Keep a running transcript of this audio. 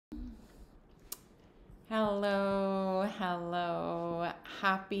Hello, hello.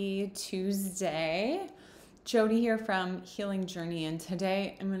 Happy Tuesday. Jody here from Healing Journey, and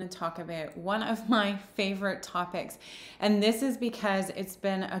today I'm going to talk about one of my favorite topics. And this is because it's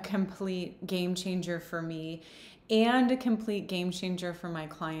been a complete game changer for me and a complete game changer for my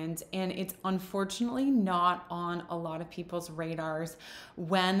clients. And it's unfortunately not on a lot of people's radars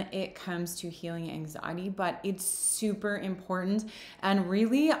when it comes to healing anxiety, but it's super important. And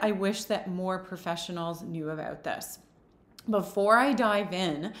really, I wish that more professionals knew about this. Before I dive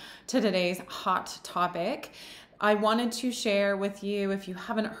in to today's hot topic, I wanted to share with you, if you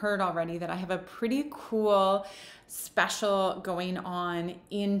haven't heard already, that I have a pretty cool special going on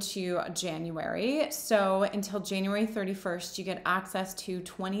into January. So until January 31st, you get access to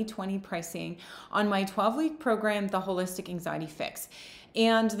 2020 pricing on my 12-week program, The Holistic Anxiety Fix.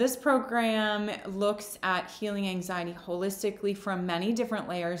 And this program looks at healing anxiety holistically from many different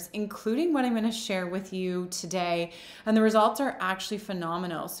layers, including what I'm going to share with you today. And the results are actually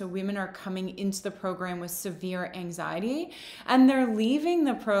phenomenal. So women are coming into the program with severe anxiety, and they're leaving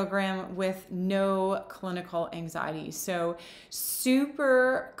the program with no clinical anxiety. So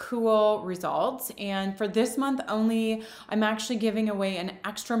super cool results. And for this month only, I'm actually giving away an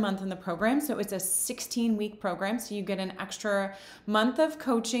extra month in the program. So it's a 16-week program. So you get an extra month of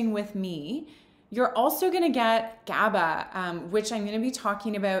coaching with me. You're also going to get GABA, which I'm going to be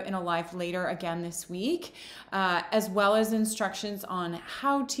talking about in a live later again this week, as well as instructions on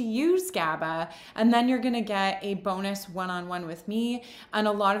how to use GABA. And then you're going to get a bonus one-on-one with me. And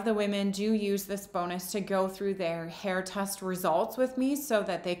a lot of the women do use this bonus to go through their hair test results with me so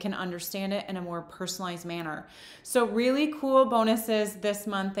that they can understand it in a more personalized manner. So really cool bonuses this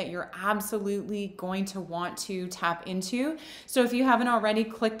month that you're absolutely going to want to tap into. So if you haven't already,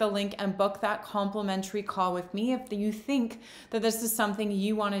 click the link and book that complimentary call with me if you think that this is something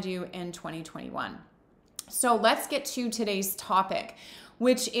you want to do in 2021. So let's get to today's topic,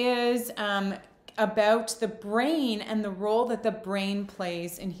 which is about the brain and the role that the brain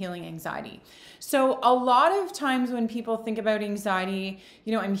plays in healing anxiety. So a lot of times when people think about anxiety,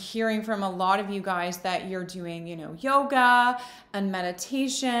 I'm hearing from a lot of you guys that you're doing, yoga and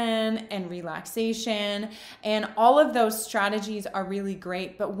meditation and relaxation, and all of those strategies are really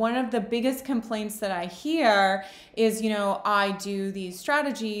great. But one of the biggest complaints that I hear is, I do these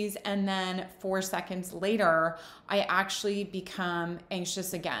strategies and then 4 seconds later, I actually become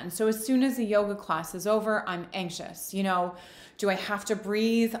anxious again. So as soon as the yoga class is over, I'm anxious. Do I have to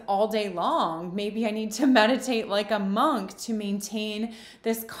breathe all day long? Maybe I need to meditate like a monk to maintain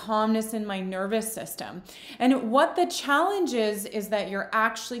this calmness in my nervous system. And what the challenge is that you're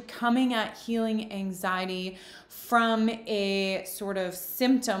actually coming at healing anxiety from a sort of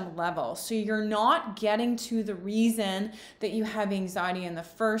symptom level. So you're not getting to the reason that you have anxiety in the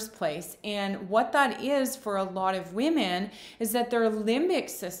first place. And what that is for a lot of women is that their limbic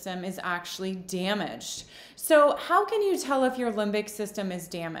system is actually damaged. So how can you tell if your limbic system is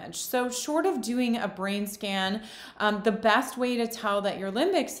damaged? So short of doing a brain scan, the best way to tell that your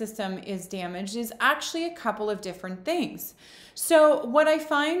limbic system is damaged is actually a couple of different things. So what I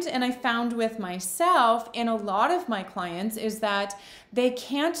find, and I found with myself and a lot of my clients, is that they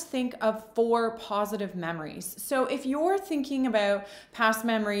can't think of 4 positive memories. So if you're thinking about past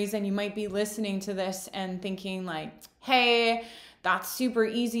memories and you might be listening to this and thinking like, hey, that's super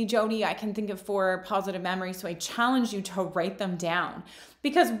easy, Jody. I can think of 4 positive memories. So I challenge you to write them down.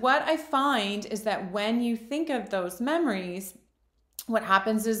 Because what I find is that when you think of those memories, what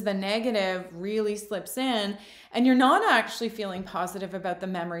happens is the negative really slips in and you're not actually feeling positive about the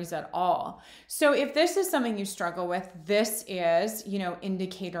memories at all. So if this is something you struggle with, this is,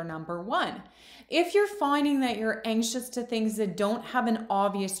 indicator number 1. If you're finding that you're anxious to things that don't have an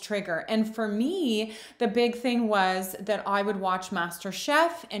obvious trigger, and for me, the big thing was that I would watch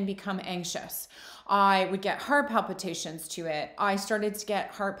MasterChef and become anxious. I would get heart palpitations to it. I started to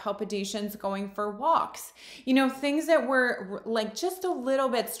get heart palpitations going for walks. Things that were like just a little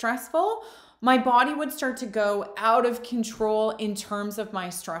bit stressful, my body would start to go out of control in terms of my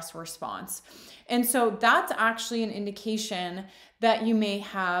stress response. And so that's actually an indication that you may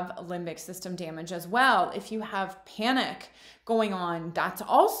have limbic system damage as well. If you have panic going on, that's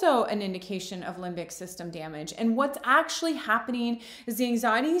also an indication of limbic system damage. And what's actually happening is the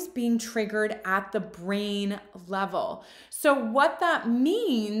anxiety is being triggered at the brain level. So what that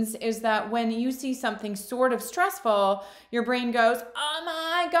means is that when you see something sort of stressful, your brain goes, oh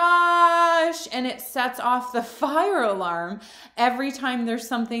my gosh, and it sets off the fire alarm every time there's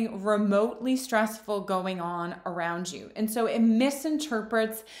something remotely stressful going on around you. And so it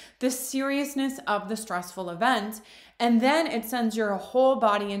misinterprets the seriousness of the stressful event, and then it sends your whole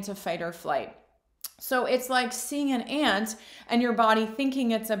body into fight or flight. So it's like seeing an ant and your body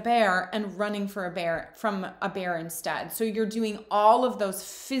thinking it's a bear and running for a bear from a bear instead. So you're doing all of those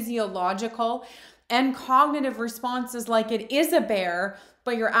physiological and cognitive responses like it is a bear,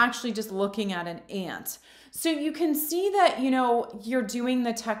 but you're actually just looking at an ant. So you can see that, you're doing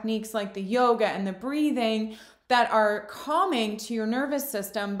the techniques like the yoga and the breathing that are calming to your nervous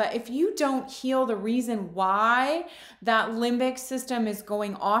system. But if you don't heal the reason why that limbic system is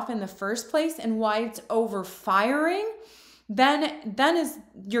going off in the first place and why it's overfiring, then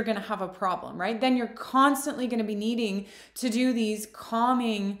you're going to have a problem, right? Then you're constantly going to be needing to do these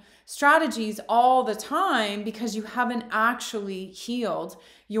calming strategies all the time because you haven't actually healed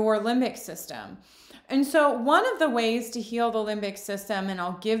your limbic system. And so one of the ways to heal the limbic system, and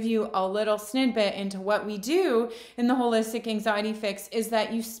I'll give you a little snippet into what we do in the Holistic Anxiety Fix, is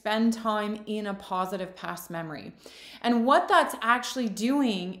that you spend time in a positive past memory. And what that's actually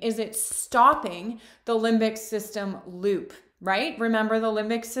doing is it's stopping the limbic system loop, right? Remember, the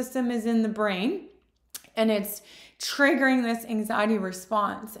limbic system is in the brain and it's triggering this anxiety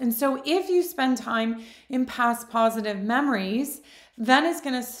response. And so if you spend time in past positive memories, then it's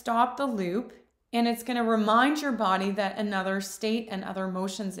going to stop the loop. And it's going to remind your body that another state and other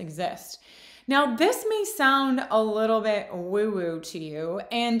emotions exist. Now, this may sound a little bit woo-woo to you.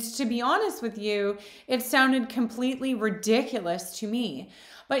 And to be honest with you, it sounded completely ridiculous to me.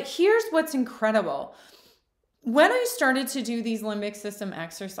 But here's what's incredible. When I started to do these limbic system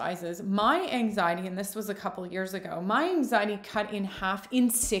exercises, my anxiety, and this was a couple of years ago, my anxiety cut in half in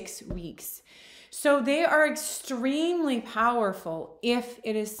 6 weeks. So they are extremely powerful if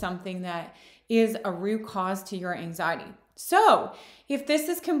it is something that is a root cause to your anxiety. So if this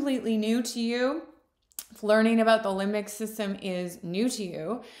is completely new to you, if learning about the limbic system is new to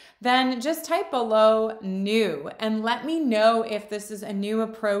you, then just type below new and let me know if this is a new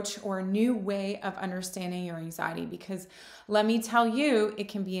approach or a new way of understanding your anxiety, because let me tell you, it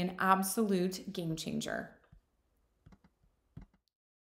can be an absolute game changer.